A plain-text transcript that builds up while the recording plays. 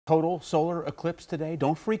Total solar eclipse today.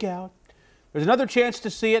 Don't freak out. There's another chance to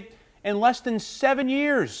see it in less than 7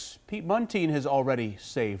 years. Pete Muntean has already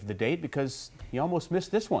saved the date because he almost missed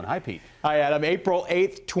this one. Hi, Pete. Hi, Adam. April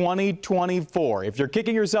 8th, 2024. If you're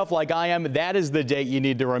kicking yourself like I am, that is the date you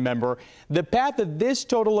need to remember. The path of this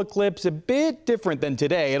total eclipse a bit different than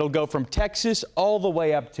today. It'll go from Texas all the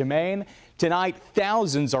way up to Maine. Tonight,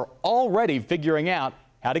 thousands are already figuring out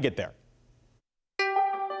how to get there.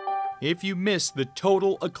 If you miss the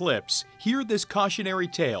total eclipse, hear this cautionary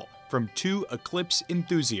tale from two eclipse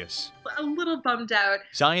enthusiasts. A little bummed out.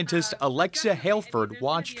 Scientist Alexa Haleford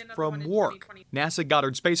watched from work. NASA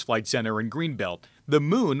Goddard Space Flight Center in Greenbelt. The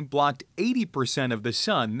moon blocked 80% of the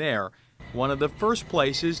sun there. One of the first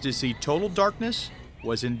places to see total darkness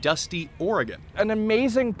was in dusty Oregon. An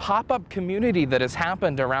amazing pop-up community that has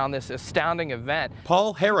happened around this astounding event.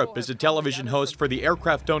 Paul Harrop is a television host for the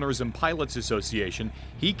Aircraft Owners and Pilots Association.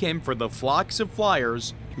 He came for the flocks of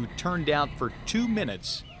flyers who turned out for 2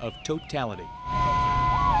 minutes of totality.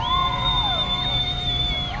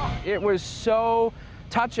 It was so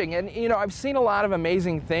touching, and you know, I've seen a lot of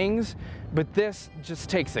amazing things, but this just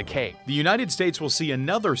takes the cake. The United States will see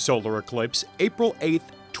another solar eclipse April 8th,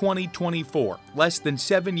 2024, less than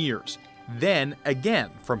 7 years. Then again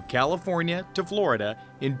from California to Florida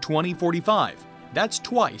in 2045. That's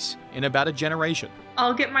twice in about a generation.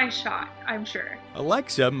 I'll get my shot, I'm sure.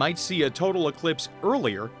 Alexa might see a total eclipse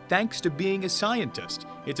earlier thanks to being a scientist.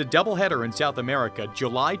 It's a doubleheader in South America,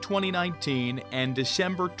 July 2019 and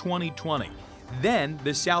December 2020. Then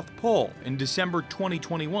the South Pole in December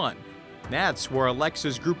 2021. That's where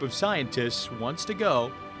Alexa's group of scientists wants to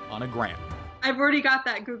go on a grant. I've already got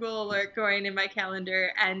that Google alert going in my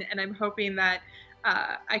calendar, and I'm hoping that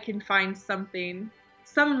I can find some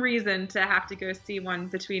reason to have to go see one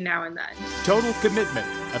between now and then. Total commitment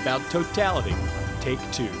about totality. Take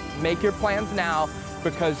 2. Make your plans now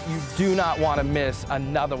because you do not want to miss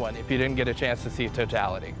another one if you didn't get a chance to see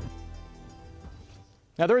totality.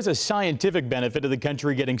 Now, there is a scientific benefit to the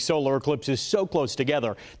country getting solar eclipses so close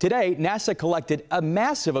together. Today, NASA collected a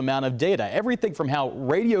massive amount of data, everything from how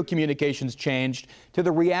radio communications changed to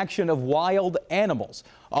the reaction of wild animals.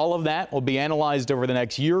 All of that will be analyzed over the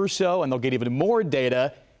next year or so, and they'll get even more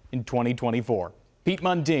data in 2024. Pete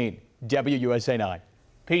Muntean, WUSA 9.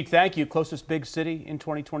 Pete, thank you. Closest big city in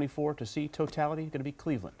 2024 to see totality going to be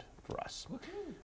Cleveland for us.